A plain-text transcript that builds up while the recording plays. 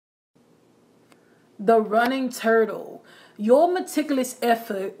the running turtle. Your meticulous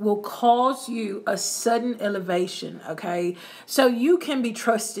effort will cause you a sudden elevation, okay? So you can be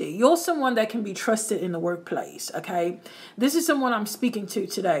trusted. You're someone that can be trusted in the workplace, okay? This is someone I'm speaking to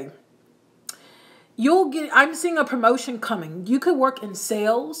today. I'm seeing a promotion coming. You could work in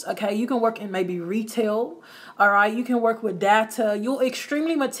sales, okay? You can work in maybe retail, all right? You can work with data. You're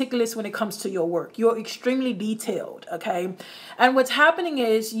extremely meticulous when it comes to your work. You're extremely detailed, okay? And what's happening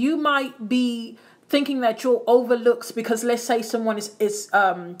is you might be thinking that you're overlooked because let's say someone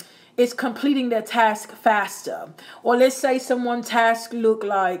is completing their task faster, or let's say someone's task look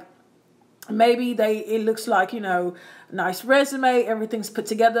like maybe it looks like, nice resume, everything's put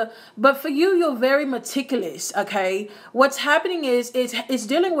together. But for you, you're very meticulous, okay? What's happening is it's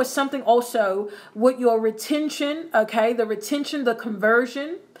dealing with something also with your retention, okay? The retention, the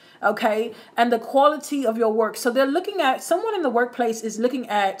conversion, okay, and the quality of your work. So someone in the workplace is looking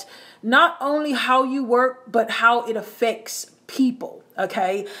at not only how you work, but how it affects people,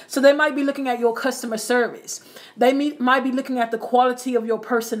 okay? So they might be looking at your customer service. They might be looking at the quality of your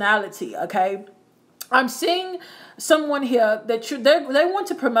personality, okay? I'm seeing someone here that they want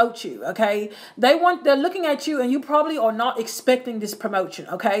to promote you, okay? They're looking at you and you probably are not expecting this promotion,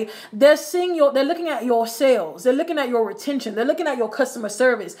 okay? They're looking at your sales. They're looking at your retention. They're looking at your customer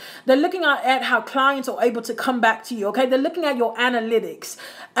service. They're looking at how clients are able to come back to you, okay? They're looking at your analytics.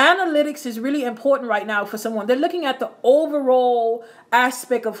 Analytics is really important right now for someone. They're looking at the overall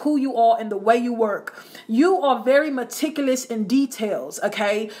aspect of who you are and the way you work. You are very meticulous in details,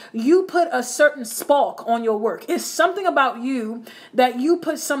 okay? You put a certain spark on your work. It's something about you that you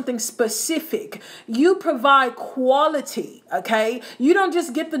put something specific. You provide quality, okay? You don't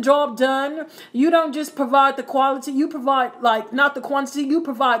just get the job done. You don't just provide the quality. You provide, not the quantity. You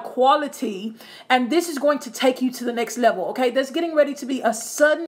provide quality, and this is going to take you to the next level, okay? There's getting ready to be a sudden